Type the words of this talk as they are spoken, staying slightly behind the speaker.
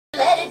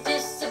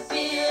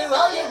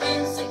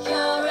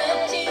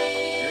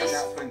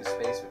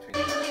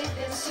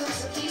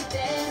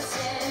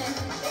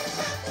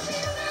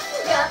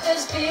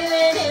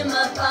feeling in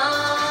my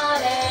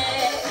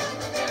body.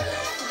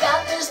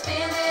 Got this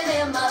feeling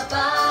in my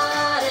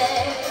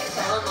body.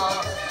 Come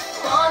on,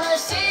 wanna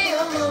see you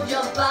move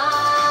your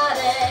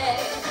body.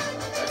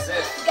 That's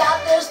it.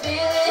 Got this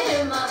feeling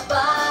in my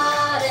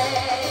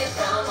body.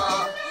 Come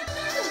on,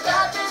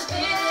 got this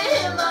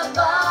feeling in my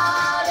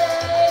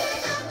body.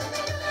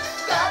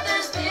 Got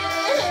this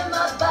feeling in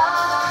my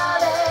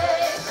body.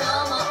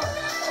 Come on,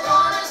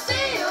 wanna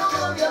see you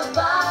move your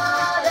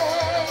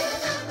body.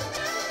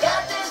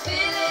 Got this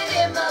feeling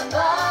in my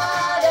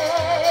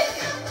body.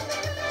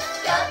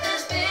 Got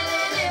this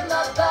feeling in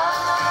my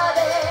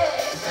body.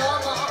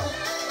 Come on,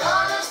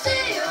 wanna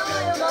see you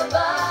in my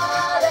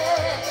body.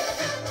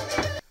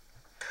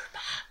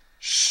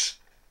 Shh.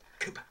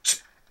 Cooper.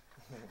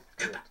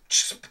 Cooper.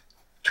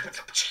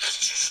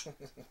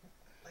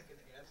 Like an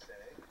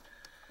essay.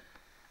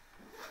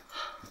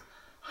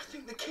 I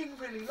think the king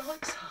really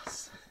likes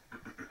us.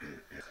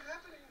 What's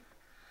happening?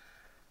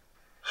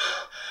 I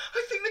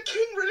think the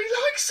king really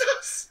likes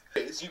us.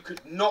 You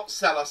could not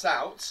sell us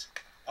out.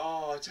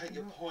 Oh, I take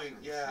your point,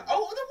 yeah.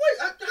 Oh, wait,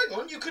 hang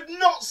on. You could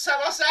not sell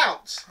us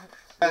out.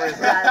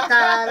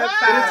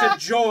 It's a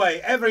joy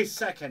every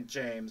second,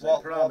 James.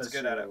 Walt's promise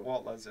good you. at it.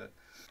 Walt loves it.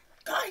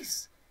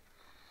 Guys,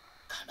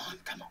 come on, we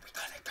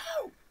gotta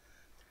go.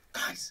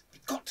 Guys, we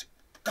gotta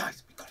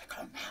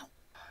go now.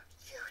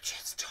 You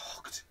just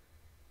talked.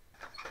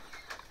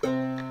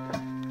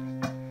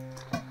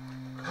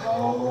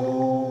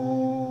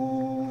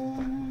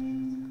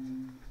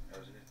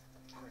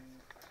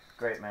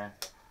 Great, man.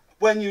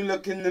 When you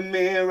look in the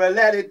mirror,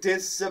 let it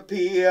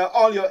disappear,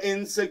 all your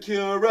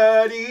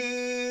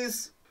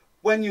insecurities.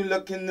 When you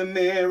look in the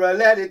mirror,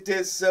 let it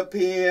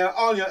disappear,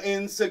 all your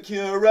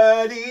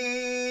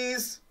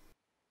insecurities.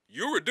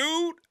 You're a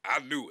dude? I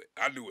knew it.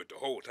 I knew it the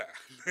whole time.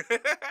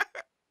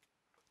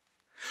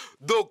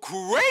 The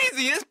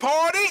craziest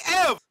party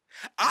ever.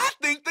 I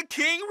think the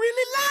king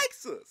really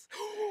likes us.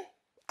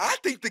 I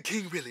think the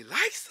king really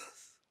likes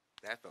us.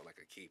 That felt like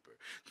a keeper.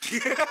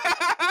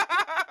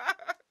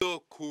 The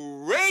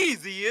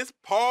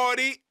craziest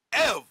party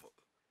ever.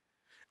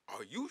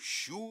 Are you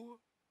sure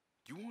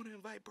you want to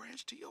invite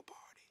Branch to your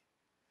party?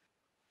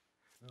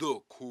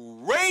 The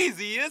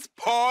craziest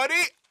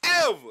party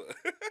ever.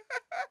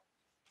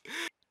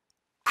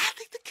 I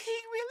think the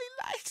king really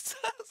likes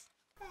us.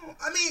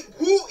 I mean,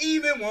 who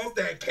even wants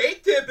that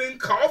cake-tipping,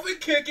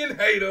 coffee-kicking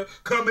hater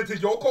coming to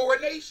your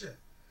coronation?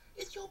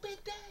 It's your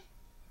big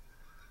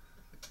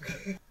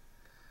day.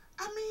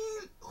 I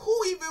mean,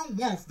 who even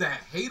wants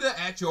that hater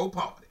at your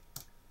party?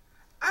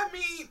 I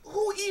mean,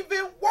 who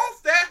even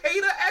wants that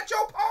hater at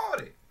your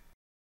party?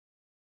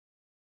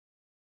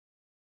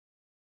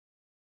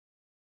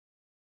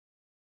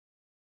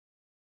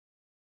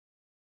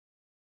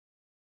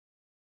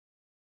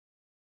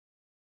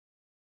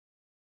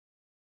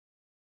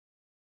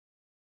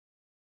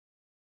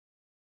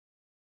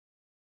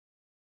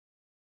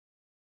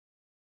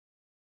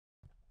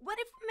 What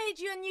if we made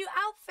you a new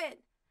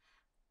outfit?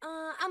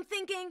 I'm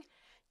thinking,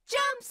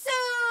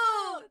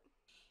 jumpsuit!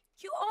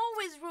 You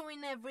always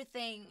ruin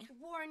everything.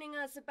 Warning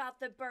us about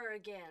the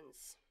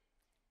Bergens.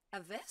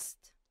 A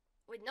vest?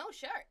 With no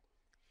shirt.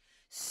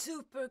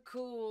 Super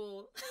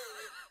cool.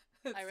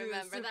 I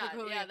remember Super that.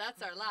 cool. Yeah,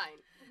 that's our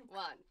line.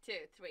 1,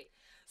 2, 3.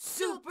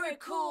 Super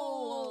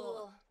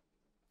cool.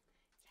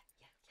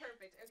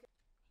 Perfect. Okay.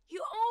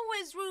 You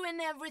always ruin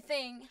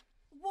everything.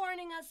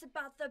 Warning us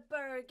about the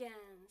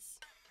Bergens.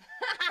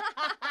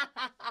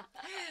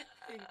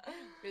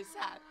 It's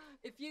sad.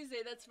 If you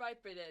say that's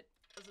right, Bridget,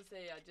 also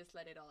say just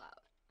let it all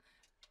out.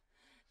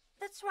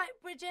 That's right,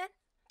 Bridget.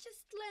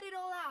 Just let it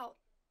all out.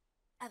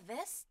 A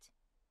vest?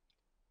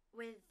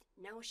 With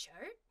no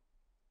shirt?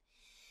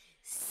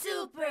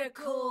 Super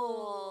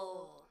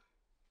cool.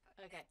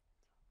 Okay.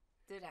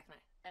 Du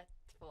räknar. 1,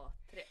 2,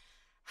 3.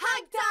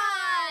 Hug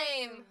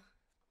time!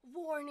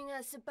 Warning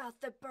us about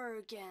the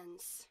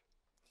Bergens.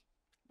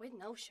 With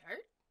no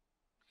shirt?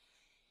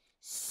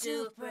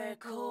 Super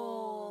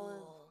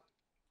cool.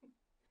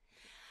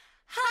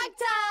 Hug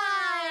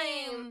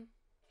time!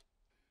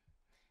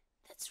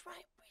 That's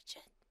right,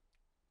 Bridget.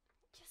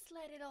 Just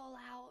let it all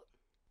out.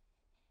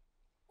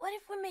 What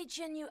if we made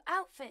you a new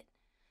outfit?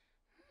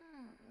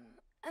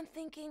 I'm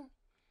thinking,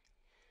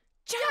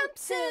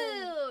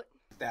 jumpsuit!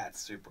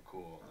 That's super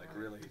cool. Like,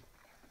 really.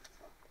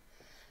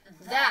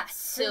 That's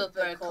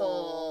super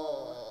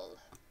cool.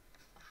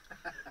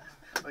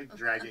 Like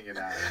dragging it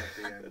out at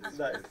the end. It's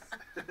nice.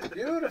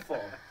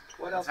 Beautiful.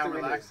 What else How do we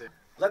relaxing. do?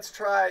 Let's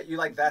try, you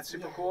like that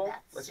super cool?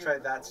 Let's try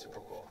that super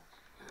cool.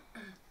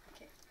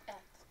 Okay. 1,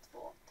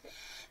 2, 3.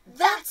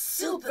 That's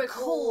super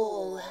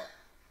cool.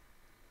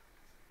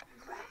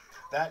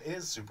 That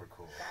is super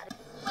cool.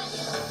 When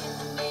you look in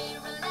the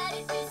mirror, let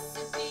it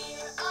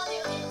disappear, all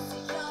your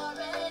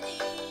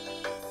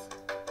insecurities.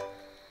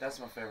 That's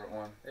my favorite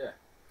one. Yeah.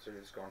 So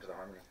you're just going to the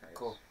harmony.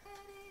 Cool.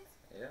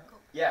 Yeah.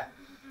 Yeah.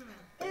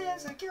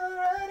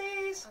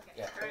 Insecurities. Okay.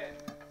 Yeah.